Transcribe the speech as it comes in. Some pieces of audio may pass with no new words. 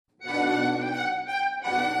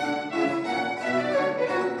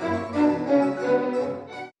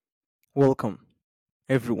Welcome,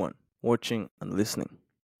 everyone watching and listening.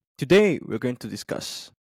 Today, we're going to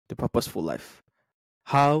discuss the purposeful life,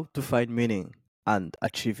 how to find meaning and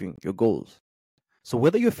achieving your goals. So,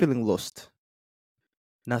 whether you're feeling lost,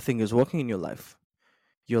 nothing is working in your life,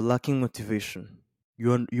 you're lacking motivation,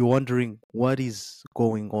 you're wondering what is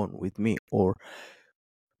going on with me or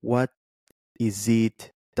what is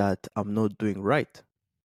it that I'm not doing right,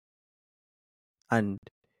 and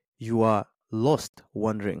you are lost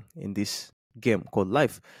wandering in this game called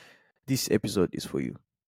life, this episode is for you.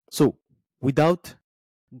 So, without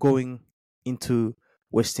going into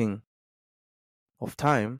wasting of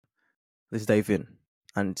time, let's dive in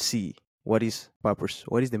and see what is purpose,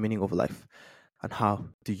 what is the meaning of life, and how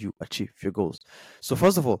do you achieve your goals. So,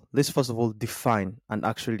 let's define and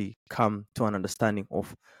actually come to an understanding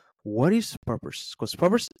of what is purpose. Because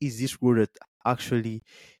purpose is this word that actually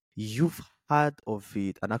you've heard of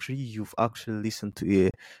it and actually you've actually listened to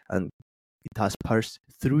it and it has passed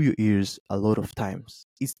through your ears a lot of times.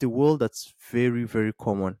 It's the word that's very, very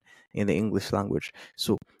common in the English language.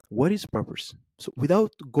 So, what is purpose? So,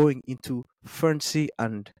 without going into fancy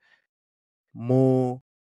and more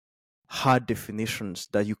hard definitions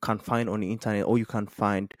that you can find on the internet or you can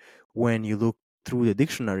find when you look through the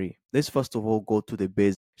dictionary, let's first of all go to the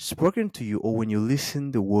base. Spoken to you, or when you listen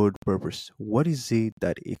the word purpose, what is it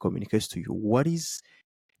that it communicates to you? What is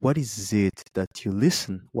it that you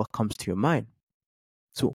listen? What comes to your mind?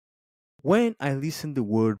 So when I listen the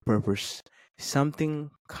word purpose, something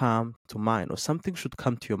come to mind or something should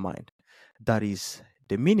come to your mind. That is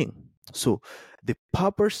the meaning. So the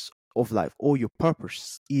purpose of life or your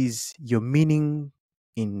purpose is your meaning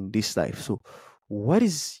in this life. So what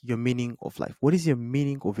is your meaning of life? What is your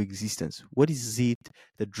meaning of existence? What is it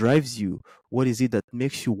that drives you? What is it that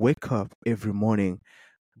makes you wake up every morning,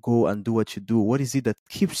 go and do what you do? What is it that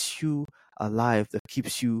keeps you alive, that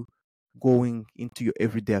keeps you going into your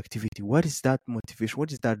everyday activity? What is that motivation?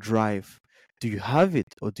 What is that drive? Do you have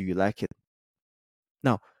it or do you like it?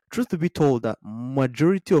 Now, truth to be told, that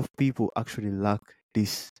majority of people actually lack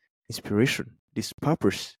this inspiration, this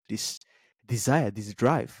purpose, this desire, this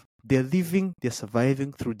drive. They're living, they're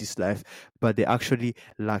surviving through this life, but they're actually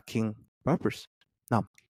lacking purpose. Now,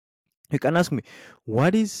 you can ask me,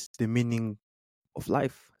 what is the meaning of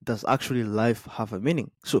life? Does actually life have a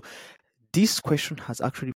meaning? So this question has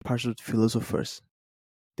actually puzzled philosophers,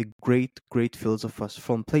 the great, great philosophers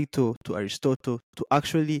from Plato to Aristotle to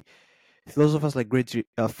actually philosophers like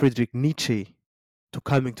Friedrich Nietzsche to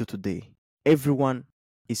coming to today. Everyone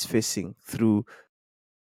is facing through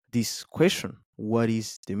this question. What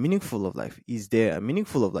is the meaningful of life? Is there a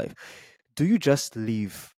meaningful of life? Do you just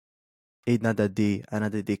live another day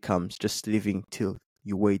comes, just living till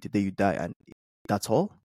you wait the day you die and that's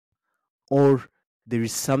all? Or there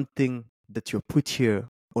is something that you're put here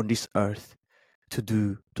on this earth to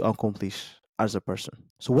do, to accomplish as a person?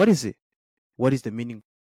 So what is it? What is the meaning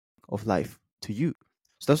of life to you?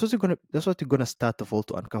 So that's what you're gonna start of all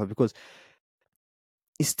to uncover, because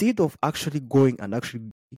instead of actually going and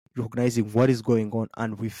actually recognizing what is going on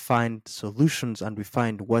and we find solutions and we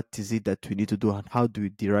find what is it that we need to do and how do we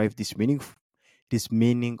derive this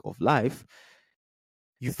meaning of life,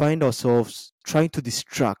 you find ourselves trying to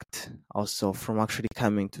distract ourselves from actually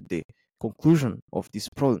coming to the conclusion of this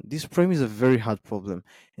problem. This problem is a very hard problem,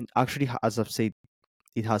 and actually, as I've said,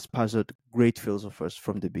 it has puzzled great philosophers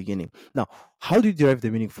from the beginning. Now, how do you derive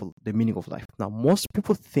the meaning of life? Now, most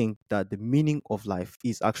people think that the meaning of life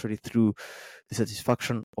is actually through the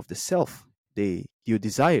satisfaction of the self, your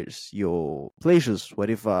desires, your pleasures,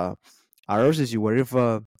 whatever arouses you,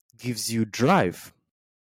 whatever gives you drive.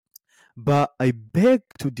 But I beg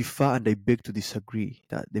to differ and I beg to disagree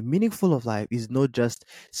that the meaningful of life is not just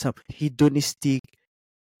some hedonistic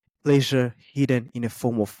pleasure hidden in a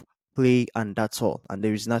form of play and that's all, and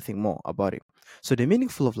there is nothing more about it. So the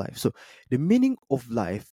meaning of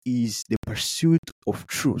life is the pursuit of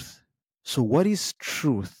truth. So what is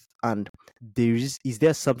truth? And is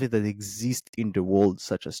there something that exists in the world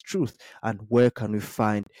such as truth? And where can we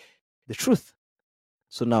find the truth?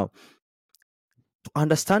 So now, to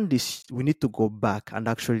understand this, we need to go back and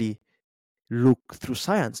actually look through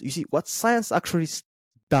science. You see, what science actually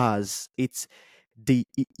does,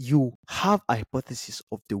 you have a hypothesis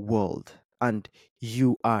of the world and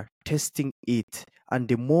you are testing it. And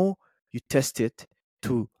the more you test it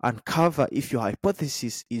to uncover if your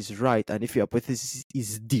hypothesis is right and if your hypothesis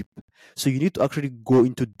is deep. So you need to actually go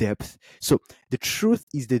into depth. So the truth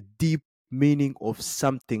is the deep meaning of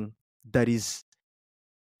something that is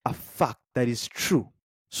a fact, that is true.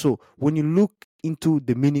 So when you look into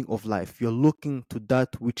the meaning of life, you're looking to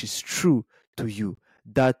that which is true to you,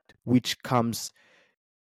 that which comes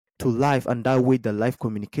to life and that way that life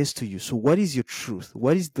communicates to you. So, what is your truth?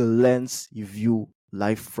 What is the lens you view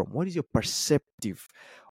life from? What is your perceptive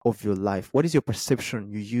of your life? What is your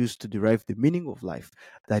perception you use to derive the meaning of life?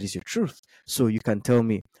 That is your truth. So, you can tell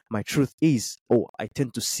me, my truth is, oh, I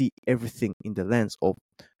tend to see everything in the lens of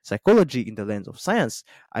psychology, in the lens of science.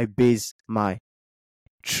 I base my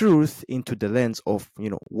truth into the lens of,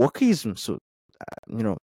 wokeism. So, you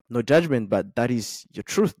know, no judgment, but that is your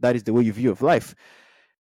truth. That is the way you view of life.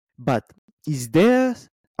 But is there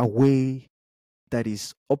a way that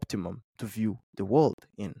is optimum to view the world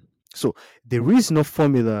in? So there is no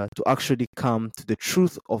formula to actually come to the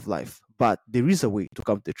truth of life, but there is a way to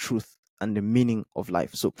come to the truth and the meaning of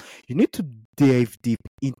life. So you need to dive deep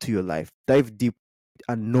into your life, dive deep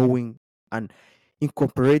and knowing and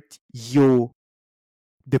incorporate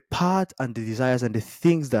the part and the desires and the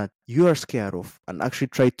things that you are scared of and actually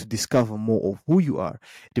try to discover more of who you are.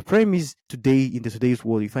 The problem is today, in the today's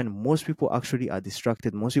world, you find most people actually are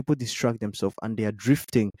distracted. Most people distract themselves and they are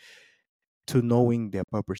drifting to knowing their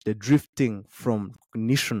purpose. They're drifting from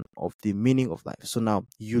recognition of the meaning of life. So now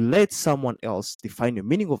you let someone else define the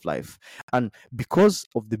meaning of life. And because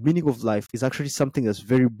of the meaning of life is actually something that's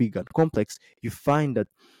very big and complex, you find that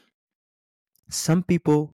some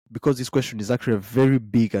people, because this question is actually a very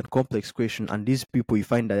big and complex question, and these people you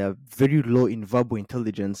find that they are very low in verbal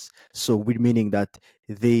intelligence, so with meaning that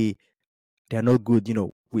they they are not good,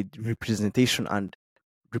 with representation and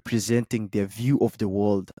representing their view of the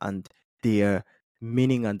world and their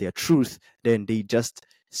meaning and their truth, then they just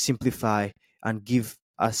simplify and give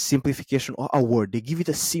a simplification or a word. They give it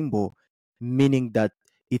a symbol, meaning that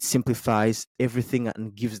it simplifies everything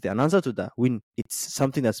and gives the answer to that. When it's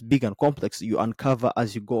something that's big and complex, you uncover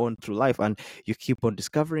as you go on through life and you keep on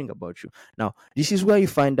discovering about you. Now, this is where you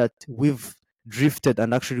find that we've drifted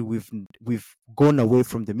and actually we've gone away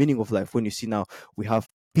from the meaning of life. When you see now we have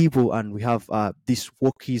people and we have this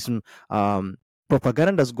wokeism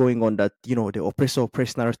propaganda that's going on, that the oppressor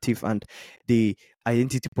oppressed narrative and the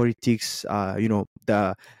identity politics,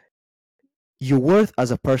 the your worth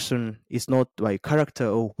as a person is not by character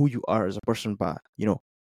or who you are as a person, but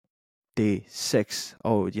the sex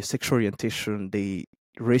or your sexual orientation, the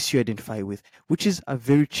race you identify with, which is a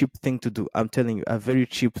very cheap thing to do. I'm telling you, a very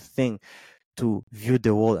cheap thing to view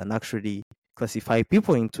the world and actually classify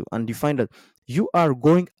people into. And you find that you are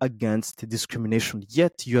going against discrimination,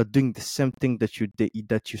 yet you are doing the same thing that you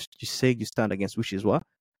say you stand against, which is what?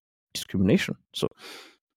 Discrimination. So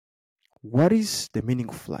what is the meaning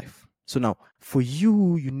of life? So now for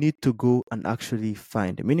you, you need to go and actually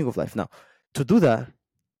find the meaning of life. Now, to do that,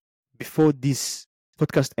 before this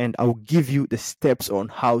podcast end, I'll give you the steps on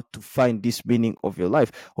how to find this meaning of your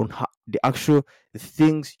life, on how the actual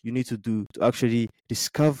things you need to do to actually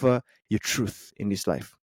discover your truth in this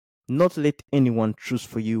life. Not let anyone choose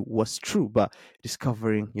for you what's true, but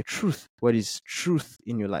discovering your truth. What is truth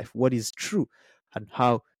in your life? What is true? And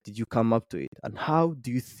how did you come up to it? And how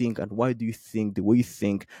do you think and why do you think the way you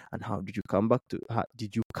think? And how did you come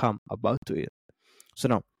about to it? So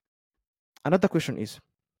now another question is,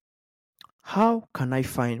 how can I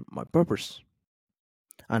find my purpose?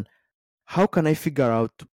 And how can I figure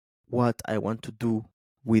out what I want to do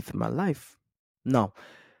with my life? Now,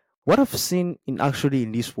 what I've seen in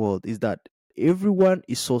this world is that everyone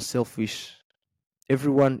is so selfish.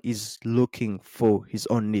 Everyone is looking for his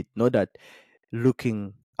own need. Not that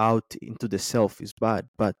looking out into the self is bad,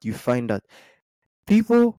 but you find that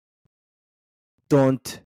people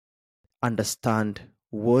don't understand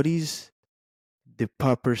what is the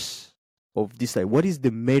purpose of this life. What is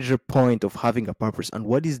the major point of having a purpose, and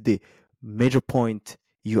what is the major point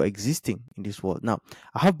you're existing in this world? Now,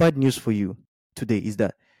 I have bad news for you today is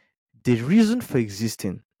that the reason for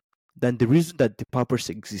existing, then the reason that the purpose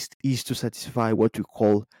exists is to satisfy what we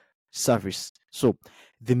call service. So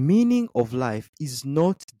the meaning of life is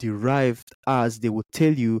not derived as they will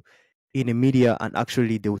tell you in the media, and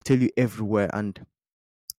actually they will tell you everywhere. And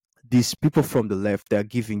these people from the left, they are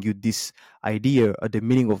giving you this idea of the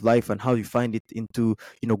meaning of life and how you find it into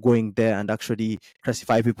going there and actually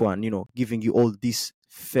classify people and giving you all this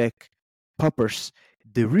fake purpose.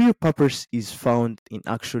 The real purpose is found in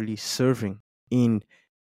actually serving, in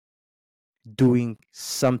doing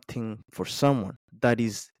something for someone. That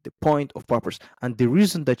is the point of purpose, and the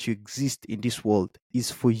reason that you exist in this world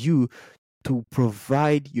is for you to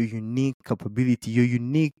provide your unique capability, your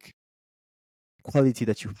unique quality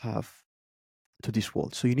that you have to this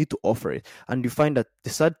world. So you need to offer it. And you find that the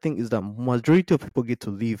sad thing is that majority of people get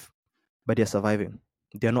to live, but they're surviving.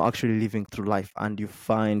 They're not actually living through life. And you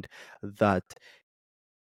find that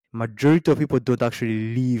majority of people don't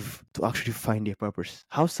actually live to actually find their purpose.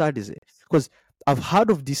 How sad is it? Because I've heard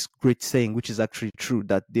of this great saying, which is actually true,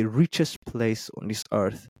 that the richest place on this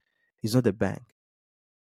earth is not the bank,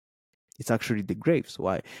 it's actually the graves.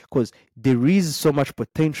 Why? Because there is so much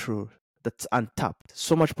potential that's untapped,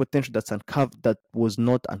 so much potential that's uncovered, that was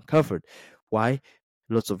not uncovered. Why?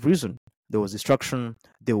 Lots of reason. There was distraction.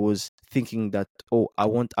 There was thinking that, oh, I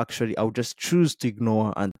won't actually, I'll just choose to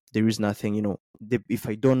ignore, and there is nothing, if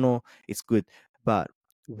I don't know, it's good. But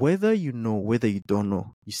whether you know, whether you don't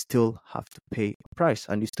know, you still have to pay a price,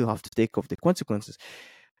 and you still have to take off the consequences.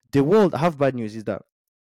 The world, I have bad news, is that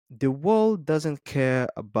the world doesn't care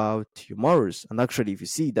about your morals. And actually, if you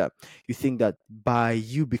see that, you think that by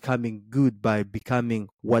you becoming good, by becoming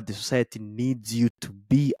what the society needs you to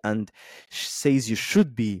be and says you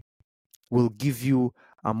should be, will give you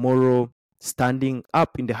a moral standing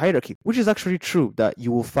up in the hierarchy, which is actually true. That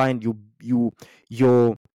you will find you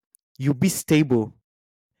you be stable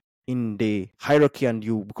in the hierarchy, and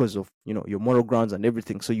you, because of your moral grounds and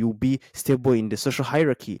everything, so you'll be stable in the social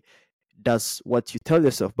hierarchy. That's what you tell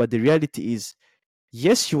yourself. But the reality is,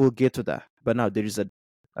 yes, you will get to that. But now there is a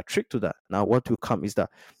trick to that. Now, what will come is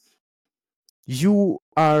that you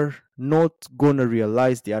are not going to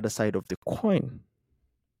realize the other side of the coin,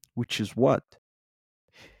 which is what?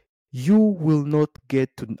 You will not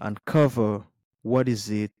get to uncover what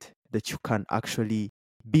is it that you can actually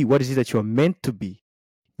be, what is it that you're meant to be,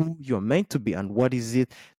 who you're meant to be, and what is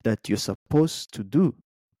it that you're supposed to do.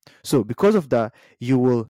 So, because of that, you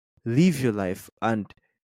will live your life, and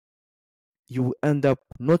you will end up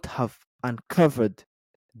not have uncovered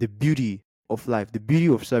the beauty of life, the beauty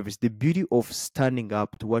of service, the beauty of standing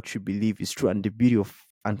up to what you believe is true, and the beauty of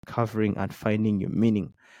uncovering and finding your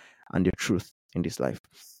meaning and your truth in this life.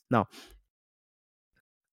 Now,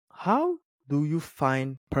 how do you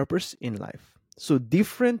find purpose in life? So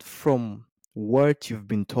different from what you've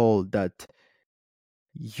been told, that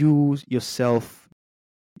you yourself,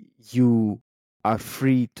 you are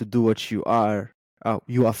free to do what you are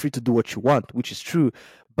free to do what you want, which is true.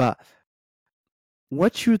 But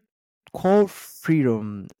what you call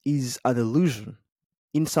freedom is an illusion.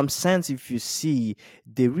 In some sense, if you see,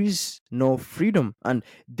 there is no freedom, and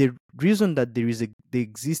the reason that there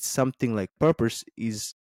exists something like purpose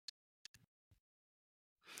is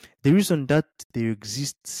the reason that there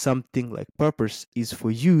exists something like purpose is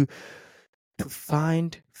for you to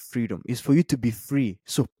find freedom, is for you to be free.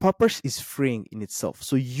 So purpose is freeing in itself.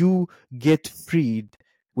 So you get freed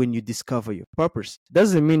when you discover your purpose.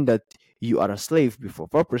 Doesn't mean that you are a slave before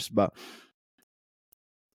purpose, but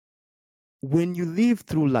when you live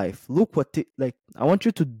through life, look like, I want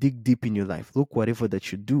you to dig deep in your life. Look whatever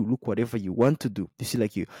that you do, look whatever you want to do. You see,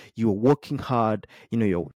 like, you're working hard,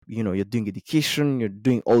 you're doing education, you're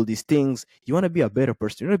doing all these things. You want to be a better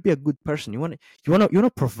person, you want to be a good person, you want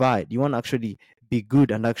to provide, you want to actually be good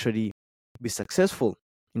and actually be successful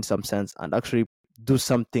in some sense, and actually do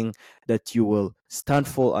something that you will stand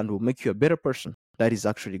for and will make you a better person. That is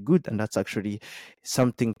actually good, and that's actually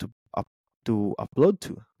something to upload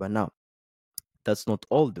to. But now, that's not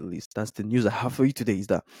all the list. That's the news I have for you today, is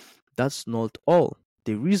that that's not all.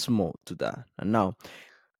 There is more to that. And now,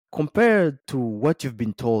 compared to what you've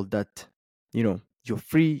been told, that you're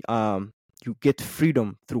free, you get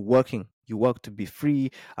freedom through working. You work to be free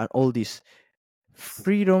and all this.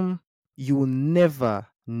 Freedom, you will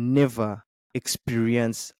never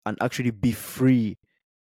experience and actually be free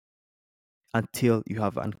until you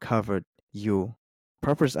have uncovered your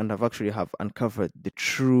purpose, and have uncovered the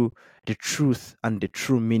truth and the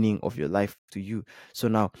true meaning of your life to you. So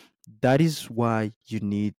now, that is why you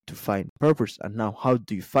need to find purpose. And now, how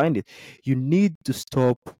do you find it? You need to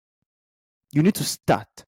start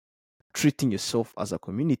treating yourself as a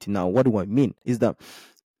community. Now, what do I mean is that,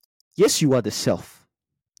 yes, you are the self,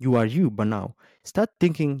 you are you, but now start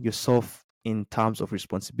thinking yourself in terms of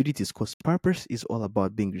responsibilities, because purpose is all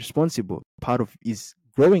about being responsible. Part of is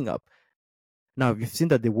growing up. Now, you've seen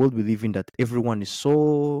that the world we live in, that everyone is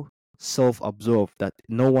so self-absorbed that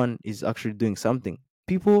no one is actually doing something.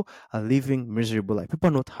 People are living miserable life. People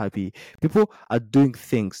are not happy. People are doing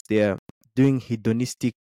things. They're doing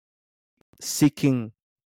hedonistic, seeking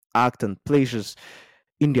act and pleasures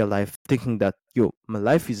in their life, thinking that, yo, my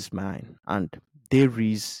life is mine and there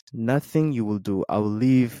is nothing you will do. I will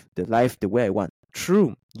live the life the way I want.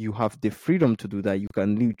 True, you have the freedom to do that. You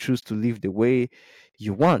can choose to live the way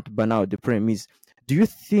you want. But now the problem is, do you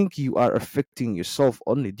think you are affecting yourself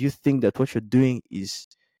only? Do you think that what you're doing is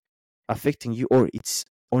affecting you, or it's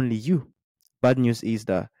only you? Bad news is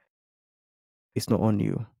that it's not only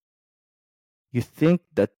you. You think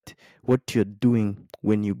that what you're doing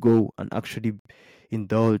when you go and actually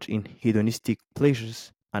indulge in hedonistic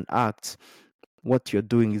pleasures and acts, what you're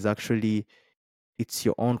doing is actually it's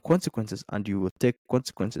your own consequences and you will take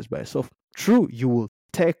consequences by yourself. True, you will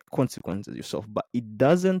take consequences yourself, but it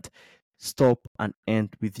doesn't stop and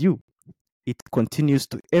end with you. It continues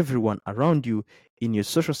to everyone around you in your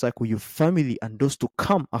social cycle, your family, and those to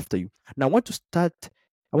come after you. Now, I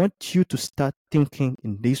want you to start thinking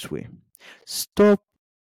in this way. Stop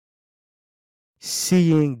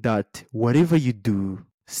seeing that whatever you do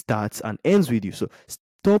starts and ends with you. So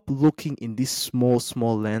stop looking in this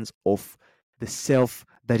small lens of the self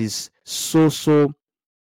that is so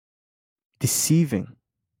deceiving,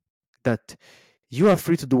 that you are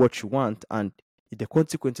free to do what you want and the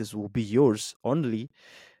consequences will be yours only,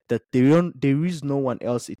 that there is no one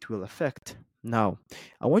else it will affect. Now,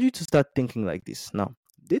 I want you to start thinking like this. Now,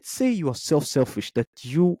 let's say you are selfish, that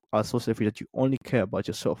you are so selfish that you only care about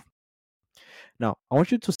yourself. Now, I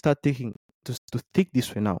want you to start thinking, to think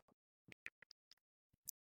this way now.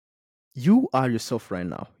 You are yourself right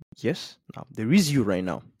now. Yes? Now, there is you right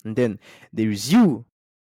now. And then there is you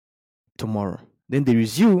tomorrow. Then there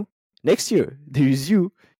is you next year. There is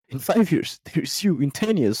you in 5 years. There is you in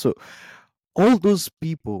 10 years. So all those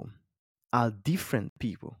people are different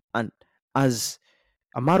people. And as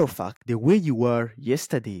a matter of fact, the way you were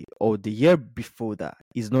yesterday or the year before that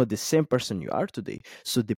is not the same person you are today.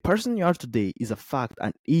 So the person you are today is a fact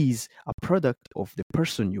and is a product of the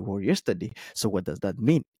person you were yesterday. So what does that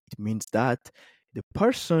mean? It means that the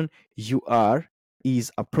person you are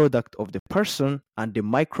is a product of the person and the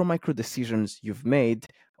micro decisions you've made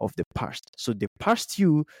of the past. So the past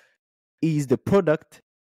you is the product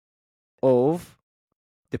of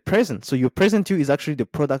the present. So your present you is actually the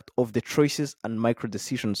product of the choices and micro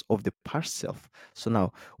decisions of the past self. So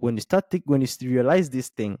now when you realize this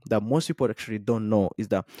thing that most people actually don't know, is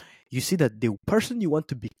that you see that the person you want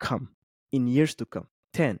to become in years to come,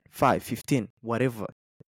 10, 5, 15, whatever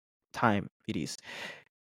time it is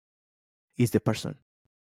the person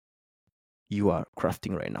you are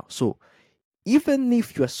crafting right now. So even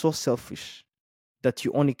if you are so selfish that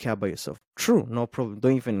you only care about yourself, true, no problem.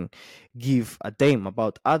 Don't even give a damn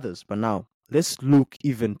about others. But now let's look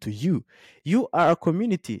even to you. You are a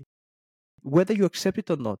community. Whether you accept it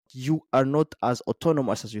or not, you are not as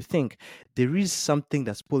autonomous as you think. There is something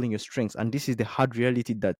that's pulling your strings. And this is the hard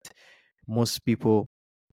reality that most people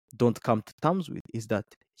don't come to terms with, is that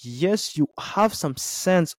yes, you have some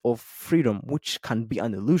sense of freedom, which can be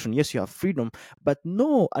an illusion. Yes, you have freedom, but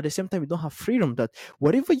no, at the same time, you don't have freedom. That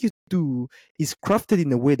whatever you do is crafted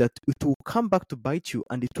in a way that it will come back to bite you,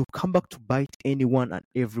 and it will come back to bite anyone and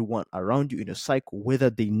everyone around you in a cycle, whether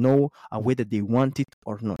they know or whether they want it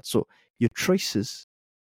or not. So your choices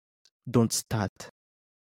don't start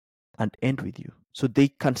and end with you. So they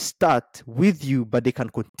can start with you, but they can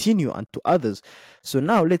continue onto others. So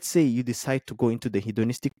now let's say you decide to go into the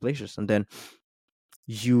hedonistic pleasures, and then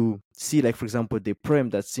you see, like for example, the problem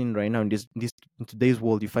that's seen right now in this in today's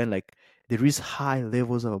world, you find like there is high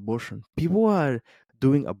levels of abortion. People are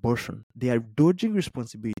doing abortion. They are dodging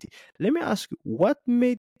responsibility. Let me ask you, what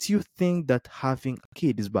makes you think that having a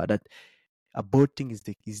kid is bad? That aborting is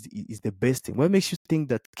the best thing? What makes you think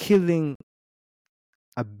that killing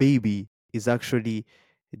a baby is actually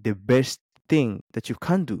the best thing that you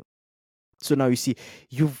can do? So now you see,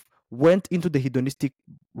 you've went into the hedonistic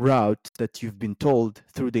route that you've been told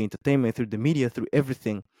through the entertainment, through the media, through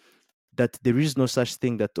everything, that there is no such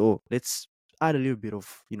thing that, oh, let's add a little bit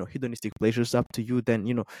of, hedonistic pleasures up to you. Then,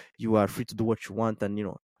 you are free to do what you want,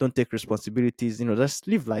 and, don't take responsibilities, just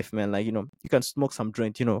live life, man. Like, you can smoke some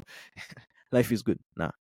joint, life is good.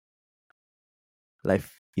 Nah,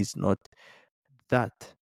 life is not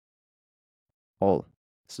that all.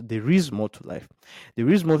 So there is more to life. There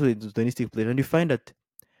is more to the hedonistic pleasure. And you find that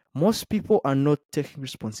most people are not taking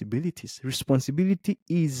responsibilities. Responsibility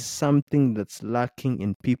is something that's lacking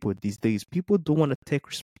in people these days. People don't want to take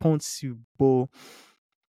responsible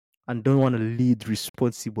and don't want to lead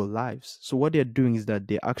responsible lives. So what they're doing is that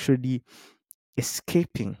they're actually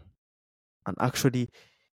escaping and actually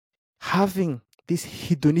having this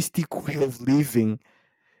hedonistic way of living,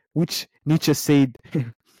 which Nietzsche said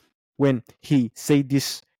when he said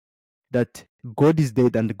this, that God is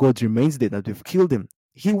dead and God remains dead, that we've killed him.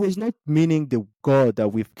 He was not meaning the God that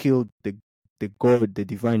we've killed, the God, the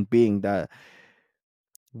divine being, that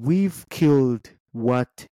we've killed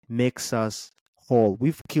what makes us whole.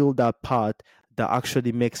 We've killed that part that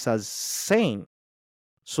actually makes us sane.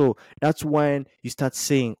 So that's when you start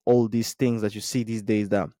saying all these things that you see these days,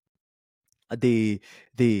 that the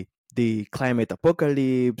the the climate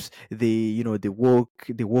apocalypse, the woke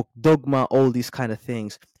dogma, all these kind of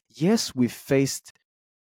things. Yes, we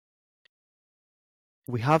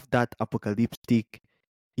have that apocalyptic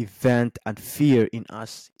event and fear in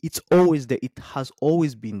us. It's always there. It has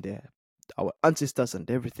always been there. Our ancestors and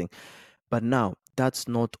everything. But now that's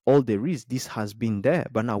not all there is. This has been there.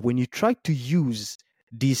 But now when you try to use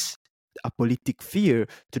this apolitic fear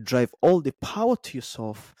to drive all the power to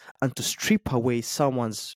yourself and to strip away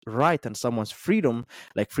someone's right and someone's freedom,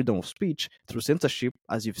 like freedom of speech through censorship,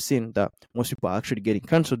 as you've seen that most people are actually getting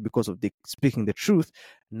cancelled because of the speaking the truth.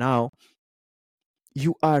 Now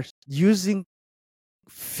you are using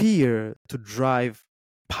fear to drive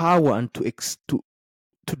power and to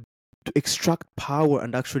to extract power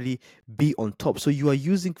and actually be on top. So you are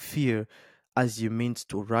using fear as your means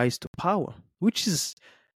to rise to power, which is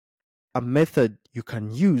a method you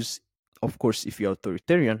can use, of course, if you're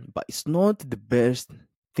authoritarian, but it's not the best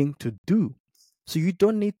thing to do. So you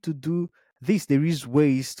don't need to do this. There is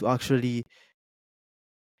ways to actually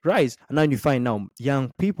rise. And now you find now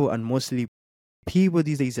young people and mostly people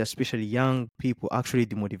these days, especially young people, actually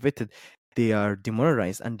demotivated. They are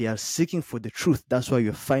demoralized and they are seeking for the truth. That's why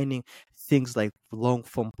you're finding things like long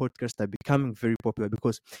form podcasts are becoming very popular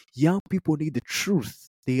because young people need the truth.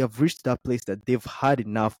 They have reached that place that they've had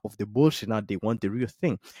enough of the bullshit. Now they want the real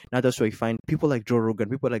thing. Now that's why you find people like Joe Rogan,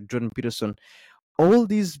 people like Jordan Peterson, all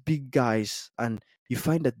these big guys, and you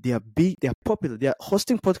find that they are big, they are popular, they are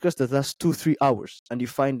hosting podcasts that last 2 3 hours, and you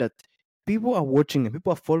find that people are watching and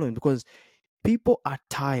people are following because people are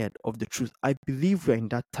tired of the truth. I believe we're in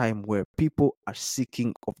that time where people are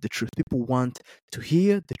seeking of the truth. People want to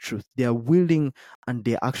hear the truth. They are willing and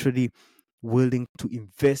they're actually willing to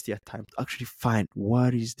invest their time to actually find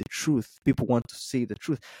what is the truth. People want to say the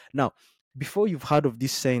truth. Now, before you've heard of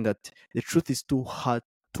this saying that the truth is too hard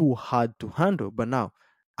to handle, but now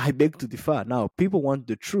I beg to differ. Now, people want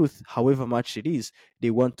the truth, however much it is. They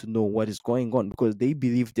want to know what is going on because they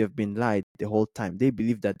believe they've been lied the whole time. They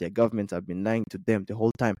believe that their governments have been lying to them the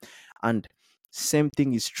whole time. And same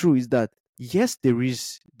thing is true is that yes, there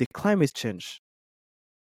is the climate change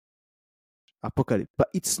apocalypse, but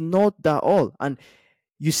it's not that all. And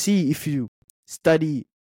you see, if you study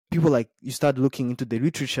people like you start looking into the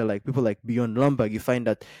literature, like people like Bjorn Lomborg, you find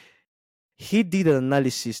that he did an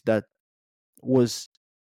analysis that was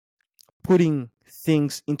putting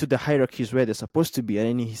things into the hierarchies where they're supposed to be, and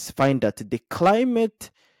then he find that the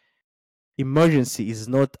climate emergency is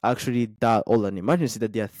not actually that all an emergency,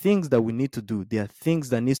 that there are things that we need to do, there are things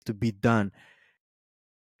that needs to be done,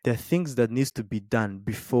 there are things that needs to be done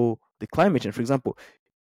before the climate change. For example,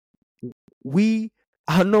 we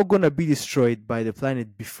are not going to be destroyed by the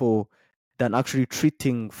planet before than actually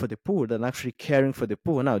treating for the poor, than actually caring for the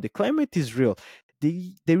poor. Now, the climate is real.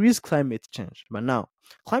 There is climate change, but now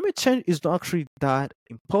climate change is not actually that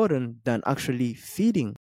important than actually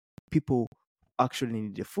feeding people who actually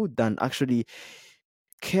need the food, than actually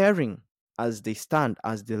caring as they stand,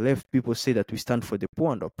 as the left people say that we stand for the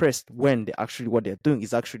poor and oppressed, when they actually what they're doing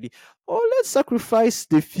is actually, oh, let's sacrifice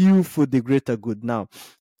the few for the greater good. Now,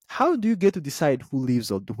 how do you get to decide who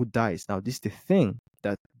lives or who dies? Now, this is the thing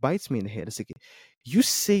that bites me in the head. It's like, you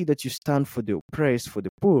say that you stand for the oppressed, for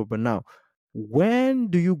the poor, but now, when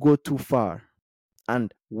do you go too far?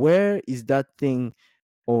 And where is that thing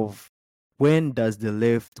of when does the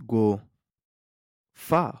left go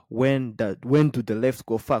far? When do the left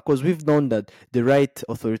go far? Because we've known that the right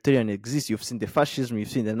authoritarian exists. You've seen the fascism,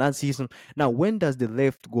 you've seen the Nazism. Now, when does the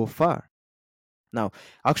left go far? Now,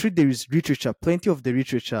 actually, there is literature, plenty of the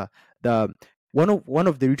literature. The one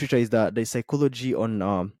of the literature is the psychology on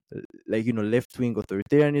like left wing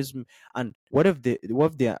authoritarianism, and what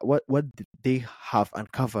they have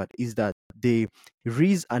uncovered is that there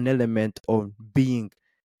is an element of being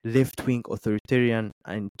left wing authoritarian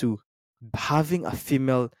and to having a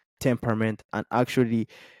female temperament and actually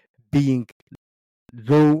being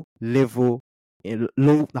low level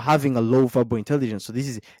low having a low verbal intelligence. So this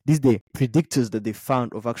is the predictors that they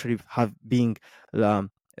found of actually have being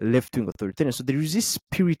um, left-wing authoritarian. So there is this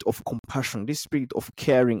spirit of compassion, this spirit of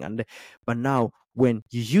caring, and but now when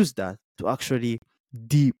you use that to actually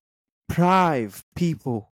deprive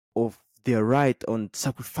people of their right on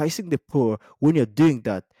sacrificing the poor, when you're doing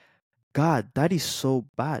that, God, that is so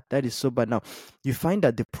bad. That is so bad. Now, you find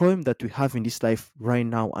that the problem that we have in this life right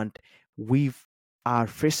now and we are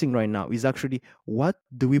facing right now is actually, what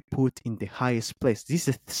do we put in the highest place? This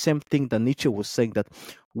is the same thing that Nietzsche was saying, that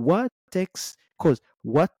what takes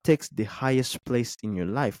the highest place in your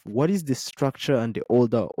life? What is the structure and the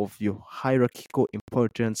order of your hierarchical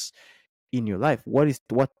importance in your life?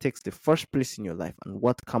 What takes the first place in your life and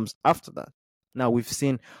what comes after that? Now, we've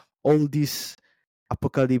seen all these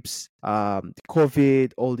apocalypse,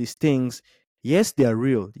 COVID, all these things. Yes, they are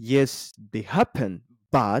real. Yes, they happen,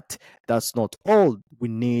 but that's not all we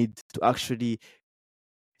need to actually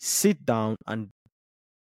sit down and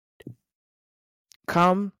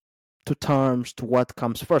come to terms to what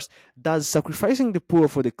comes first. Does sacrificing the poor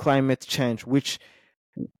for the climate change, which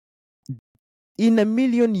in a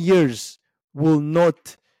million years will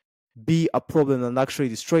not be a problem and actually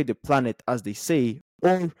destroy the planet, as they say,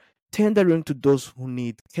 or tendering to those who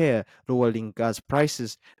need care, lowering gas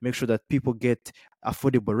prices, make sure that people get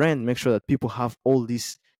affordable rent, make sure that people have all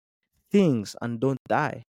these things and don't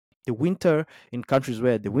die. The winter in countries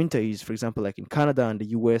where the winter is, for example, like in Canada and the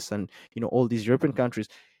US and all these European countries,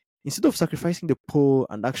 instead of sacrificing the poor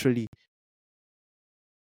and actually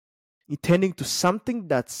intending to something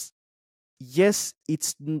that's, yes,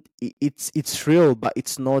 it's real, but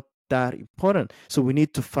it's not that important. So we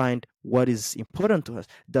need to find what is important to us.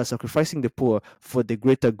 Does sacrificing the poor for the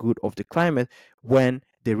greater good of the climate, when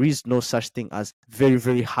there is no such thing as very,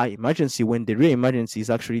 very high emergency, when the real emergency is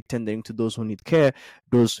actually tendering to those who need care,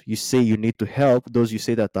 those you say you need to help, those you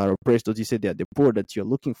say that are oppressed, those you say they are the poor that you're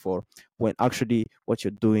looking for, when actually what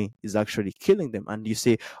you're doing is actually killing them. And you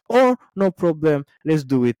say, oh, no problem, let's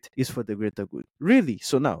do it, it's for the greater good. Really?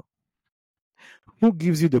 So now, who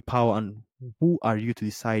gives you the power, and who are you to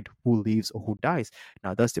decide who lives or who dies?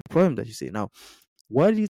 Now that's the problem that you say. Now,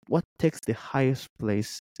 what takes the highest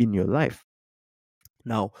place in your life?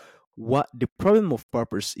 Now, what the problem of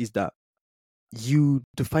purpose is that you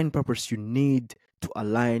to find purpose, you need to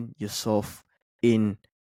align yourself in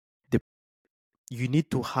the you need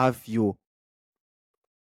to have your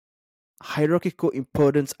hierarchical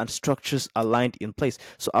importance and structures aligned in place.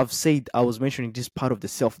 So I was mentioning this part of the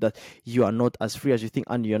self, that you are not as free as you think,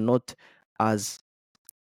 and you're not as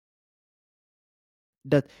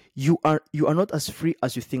that you are not as free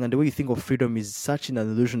as you think. And the way you think of freedom is such an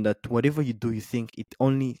illusion that whatever you do, you think it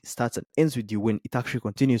only starts and ends with you, when it actually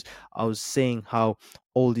continues. I was saying how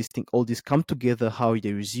all these come together, how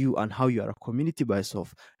there is you, and how you are a community by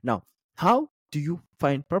yourself. Now, how do you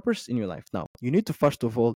find purpose in your life? Now, you need to first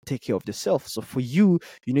of all take care of the self. So for you,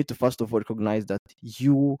 you need to first of all recognize that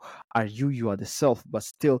you are the self, but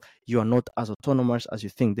still you are not as autonomous as you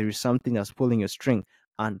think. There is something that's pulling your string,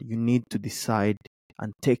 and you need to decide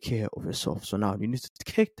and take care of yourself. So now you need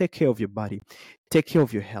to take care of your body, take care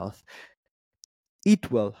of your health, eat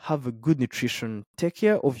well, have a good nutrition, take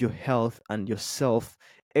care of your health and yourself,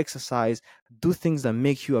 exercise, do things that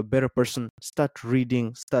make you a better person, start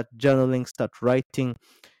reading, start journaling, start writing,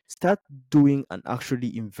 start doing and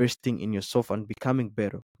actually investing in yourself and becoming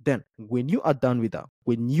better. Then, when you are done with that,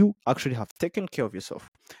 when you actually have taken care of yourself,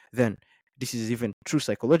 then this is even true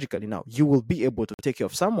psychologically. Now you will be able to take care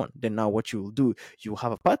of someone. Then now what you will do, you will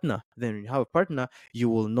have a partner. Then when you have a partner, you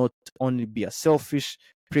will not only be a selfish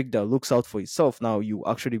prick that looks out for itself. Now you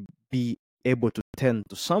actually be able to tend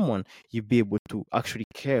to someone, you be able to actually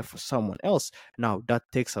care for someone else. Now that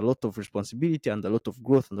takes a lot of responsibility and a lot of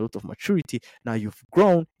growth and a lot of maturity. Now you've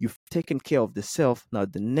grown, you've taken care of the self. Now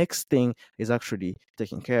the next thing is actually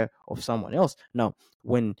taking care of someone else. Now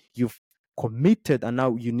when you've committed, and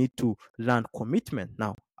now you need to learn commitment.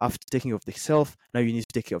 Now after taking care of the self, now you need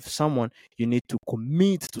to take care of someone, you need to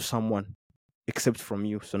commit to someone except from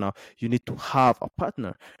you. So now you need to have a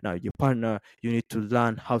partner. Now your partner, you need to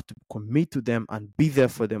learn how to commit to them and be there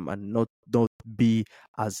for them, and not be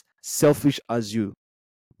as selfish as you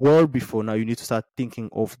were before. Now you need to start thinking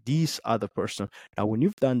of this other person. Now when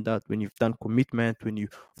you've done that, when you've done commitment, when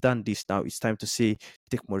you've done this, now it's time to say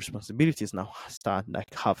take more responsibilities. Now start,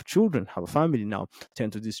 like, have children, have a family. Now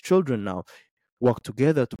tend to these children. Now work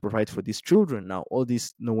together to provide for these children. Now all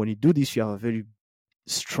this, when you do this, you have a very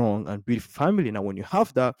strong and beautiful family. Now when you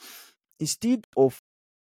have that, instead of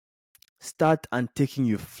start and taking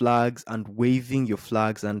your flags and waving your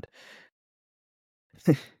flags, and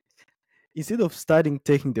instead of starting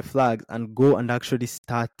taking the flags, and go and actually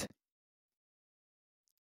start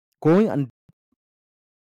going and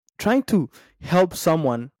trying to help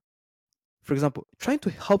someone. For example, trying to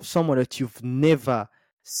help someone that you've never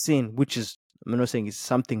seen, which is, I'm not saying it's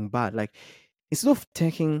something bad. Like, instead of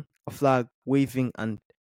taking a flag, waving, and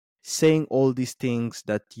saying all these things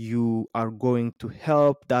that you are going to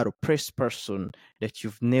help that oppressed person that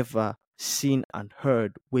you've never seen and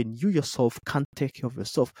heard, when you yourself can't take care of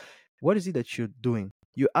yourself, what is it that you're doing?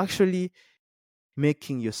 You're actually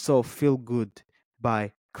making yourself feel good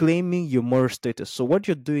by claiming your moral status. So what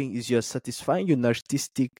you're doing is you're satisfying your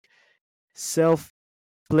narcissistic self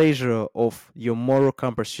pleasure of your moral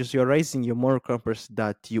compass. Just you're raising your moral compass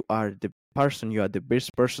that you are the person, you are the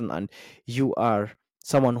best person, and you are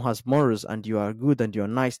someone who has morals, and you are good, and you're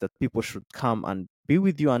nice, that people should come and be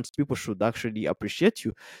with you, and people should actually appreciate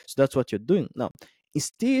you. So that's what you're doing. Now,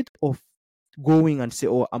 instead of going and say,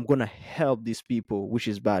 "Oh, I'm gonna help these people," which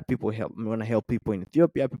is bad. People help. I'm gonna help people in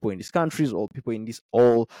Ethiopia, people in these countries, or people in this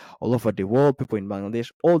all over the world, people in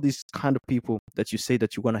Bangladesh, all these kind of people that you say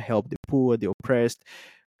that you're gonna help, the poor, the oppressed,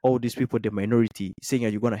 all these people, the minority, saying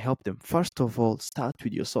that you're gonna help them. First of all, start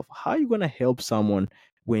with yourself. How are you gonna help someone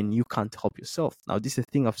when you can't help yourself? Now, this is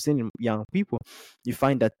a thing I've seen in young people. You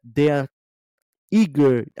find that they are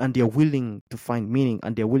eager and they're willing to find meaning,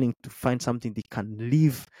 and they're willing to find something they can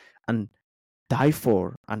live and die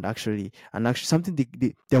for, and actually something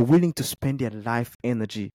they're willing to spend their life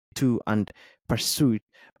energy to and pursue it.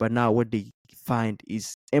 But now what they find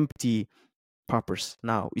is empty purpose.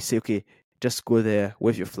 Now you say, okay, just go there,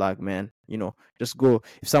 wave your flag, man. Just go.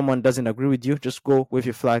 If someone doesn't agree with you, just go wave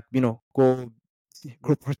your flag.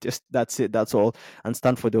 Go protest. That's it. That's all. And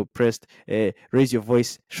stand for the oppressed. Raise your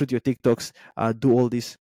voice. Shoot your TikToks. Do all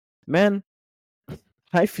this, man.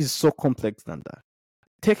 Life is so complex than that.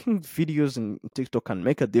 Taking videos in TikTok can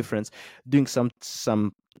make a difference. Doing some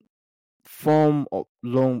form of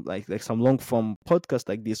long, like some long form podcast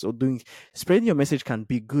like this, or doing spreading your message can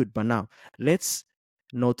be good. But now let's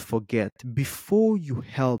not forget, before you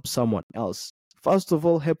help someone else, first of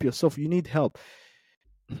all, help yourself. You need help.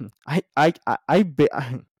 I bet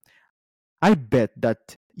I bet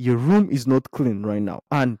that your room is not clean right now,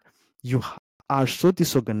 and you are so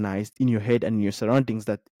disorganized in your head and in your surroundings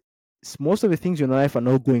that most of the things in your life are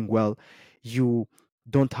not going well. You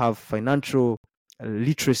don't have financial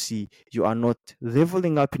literacy. You are not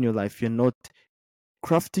leveling up in your life. You're not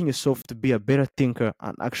crafting yourself to be a better thinker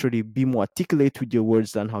and actually be more articulate with your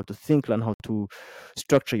words, learn how to think, learn how to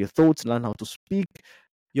structure your thoughts, learn how to speak.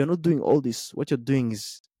 You're not doing all this. What you're doing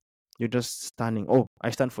is you're just standing. Oh, I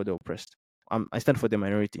stand for the oppressed. I stand for the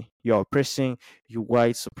minority. You're oppressing, you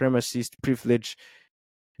white supremacist, privilege,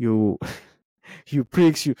 you you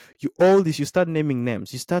pricks, you all this. You start naming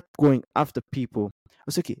names. You start going after people. I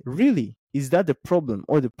was okay. Really, is that the problem,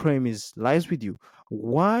 or the problem is lies with you?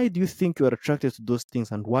 Why do you think you are attracted to those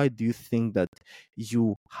things, and why do you think that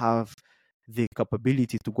you have the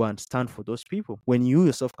capability to go and stand for those people when you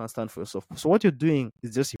yourself can't stand for yourself? So what you're doing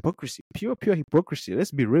is just hypocrisy, pure hypocrisy.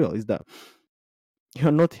 Let's be real. Is that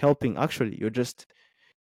you're not helping? Actually, you're just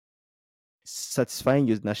satisfying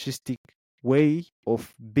your narcissistic way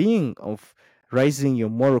of being, of raising your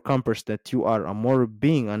moral compass, that you are a moral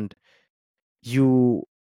being and you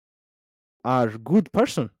are a good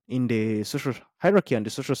person in the social hierarchy and the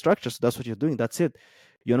social structure. So that's what you're doing. That's it.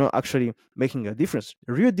 You're not actually making a difference.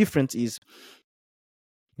 The real difference is,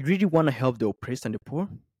 you really want to help the oppressed and the poor.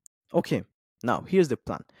 Okay, now here's the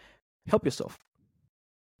plan. Help yourself.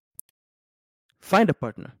 Find a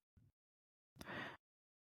partner.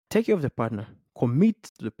 Take care of the partner, commit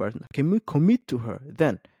to the partner, commit to her,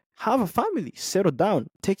 then have a family, settle down,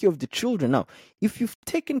 take care of the children. Now, if you've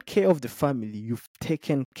taken care of the family, you've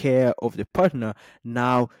taken care of the partner,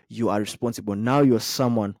 now you are responsible. Now you're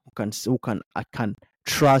someone who can I can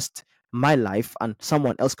trust my life, and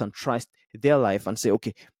someone else can trust their life and say,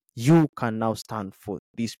 okay, you can now stand for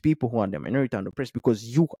these people who are the minority and oppressed, because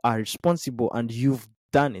you are responsible and you've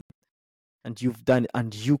done it. And you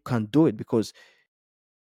can do it because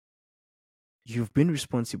you've been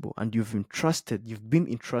responsible and you've been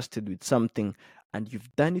entrusted with something, and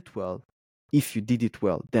you've done it well. If you did it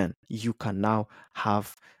well, then you can now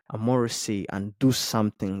have a moral say and do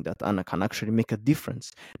something that Anna can actually make a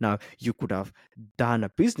difference. Now, you could have done a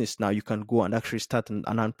business. Now you can go and actually start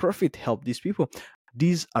a non-profit, help these people.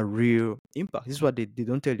 These are real impact. This is what they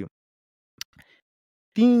don't tell you.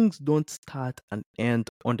 Things don't start and end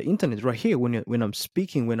on the internet. Right here, when I'm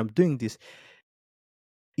speaking, when I'm doing this,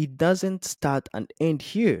 it doesn't start and end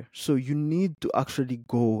here. So you need to actually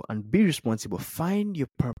go and be responsible. Find your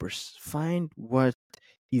purpose. Find what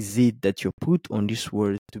is it that you're put on this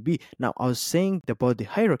world to be. Now, I was saying about the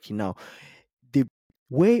hierarchy. Now, the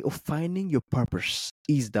way of finding your purpose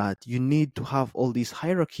is that you need to have all this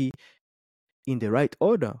hierarchy in the right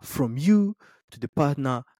order, from you to the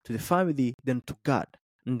partner to the family, then to God.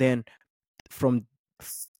 And then from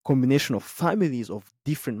combination of families of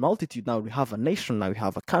different multitude, now we have a nation, now we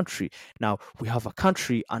have a country, now we have a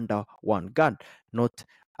country under one God, not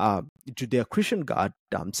Judeo-Christian God.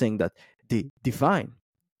 I'm saying that the divine,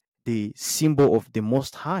 the symbol of the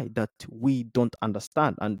Most High, that we don't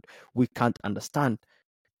understand and we can't understand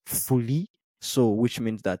fully. So which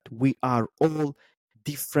means that we are all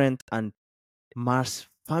different and mass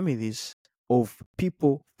families of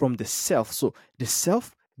people from the self. So the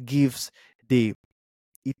self gives the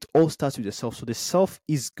it all starts with the self. So the self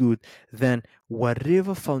is good, then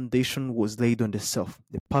whatever foundation was laid on the self,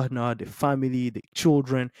 the partner, the family, the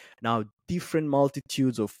children, now different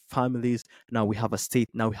multitudes of families. Now we have a state.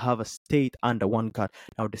 Now we have a state under one God.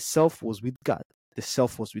 Now the self was with God. The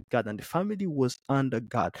self was with God, and the family was under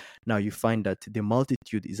God. Now you find that the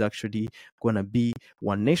multitude is actually going to be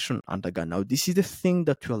one nation under God. Now, this is the thing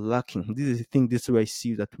that we're lacking. This is the thing, this is where I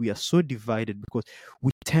see that we are so divided because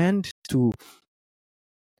we tend to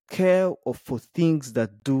care for things that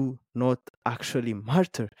do not actually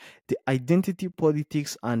matter. The identity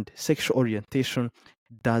politics and sexual orientation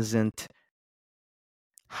doesn't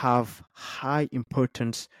have high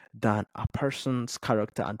importance than a person's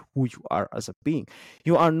character and who you are as a being.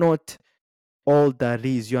 You are not all that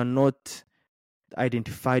is. You are not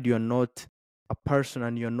identified. You are not a person,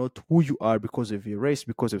 and you are not who you are because of your race,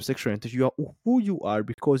 because of sexual orientation. You are who you are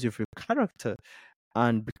because of your character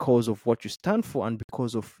and because of what you stand for and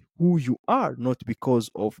because of who you are, not because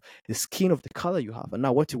of the skin of the color you have. And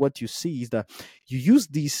now what you see is that you use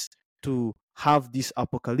this to have this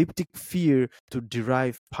apocalyptic fear to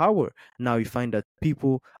derive power. Now you find that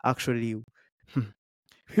people actually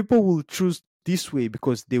people will choose this way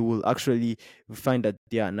because they will actually find that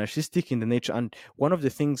they are narcissistic in the nature. And one of the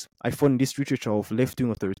things I found in this literature of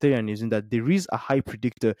left-wing authoritarianism that there is a high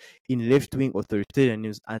predictor in left-wing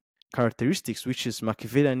authoritarianism and characteristics, which is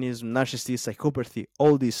Machiavellianism, narcissism, psychopathy,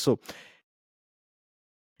 all this. So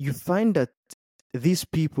you find that these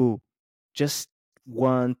people just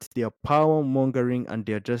want their power mongering and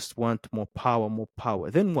they just want more power, more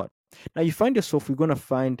power. Then what? Now you find yourself, we're going to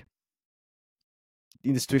find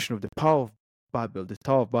in the situation of the power of Babel, the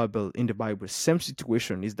Tower of Babel in the Bible, same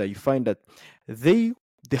situation is that you find that the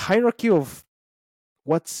hierarchy of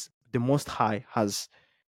what's the most high has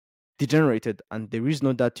degenerated, and there is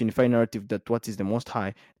no that unified narrative that what is the most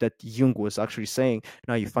high that Jung was actually saying.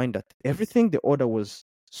 Now you find that everything the order was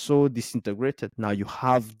so disintegrated. Now you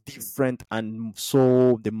have different, and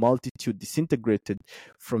so the multitude disintegrated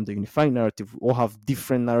from the unified narrative, or have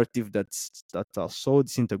different narrative that are so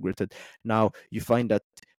disintegrated. Now you find that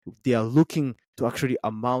they are looking to actually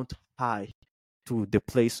amount high to the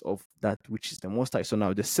place of that which is the most high. So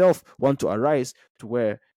now the self want to arise to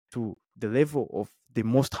where to the level of the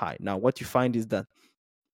most high. Now what you find is that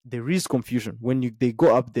there is confusion when they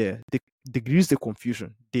go up there. There is the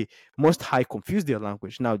confusion. The most high confuse their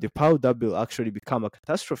language. Now the power that will actually become a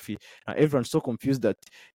catastrophe. Now everyone's so confused that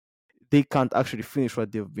they can't actually finish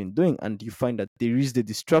what they've been doing, and you find that there is the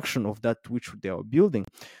destruction of that which they are building.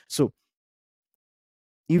 So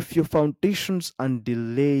if your foundations and the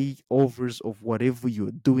layovers of whatever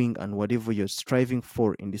you're doing and whatever you're striving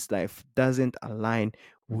for in this life doesn't align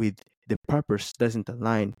with the purpose, doesn't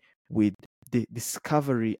align with the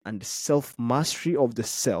discovery and the self mastery of the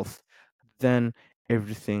self, then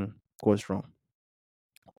everything goes wrong.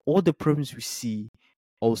 All the problems we see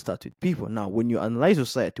all start with people. Now, when you analyze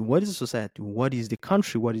society, what is a society? What is the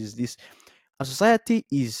country? What is this? A society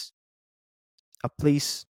is a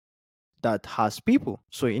place that has people.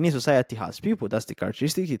 So any society has people. That's the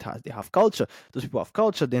characteristic it has. They have culture. Those people have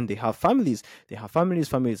culture. Then they have families. They have families.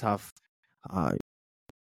 Families have uh,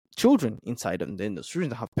 children inside them. Then those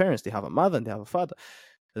children have parents. They have a mother and they have a father.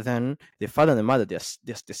 Then the father and the mother, there's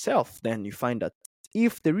the self. Then you find that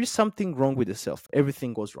if there is something wrong with the self,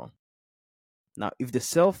 everything goes wrong. Now, if the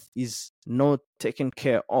self is not taken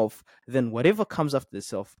care of, then whatever comes after the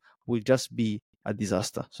self will just be a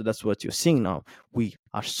disaster. So that's what you're seeing now. We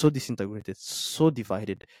are so disintegrated, so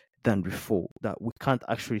divided than before that we can't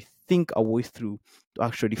actually think our way through to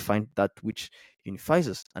actually find that which unifies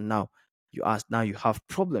us. And now you have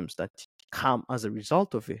problems that come as a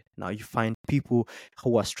result of it. Now you find people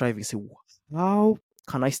who are striving, say, how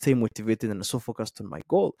can I stay motivated and so focused on my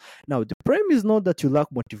goal? Now, the problem is not that you lack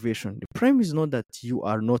motivation. The problem is not that you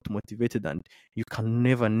are not motivated and you can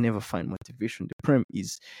never find motivation. The problem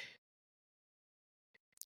is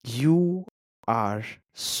you are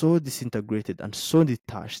so disintegrated and so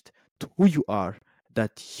detached to who you are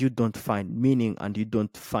that you don't find meaning and you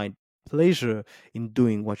don't find pleasure in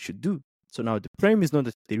doing what you do. So now the problem is not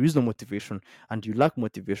that there is no motivation and you lack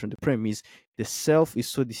motivation. The problem is the self is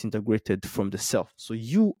so disintegrated from the self. So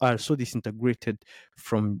you are so disintegrated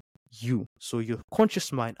from you. So your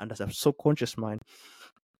conscious mind and as a subconscious mind,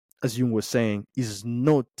 as Jung was saying, is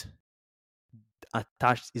not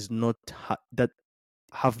attached, is not that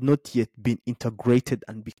have not yet been integrated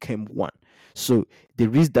and became one. So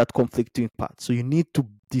there is that conflicting part. So you need to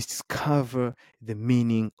discover the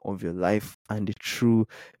meaning of your life and the true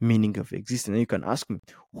meaning of existence. And you can ask me,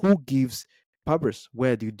 who gives purpose?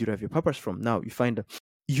 Where do you derive your purpose from? Now you find that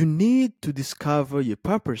you need to discover your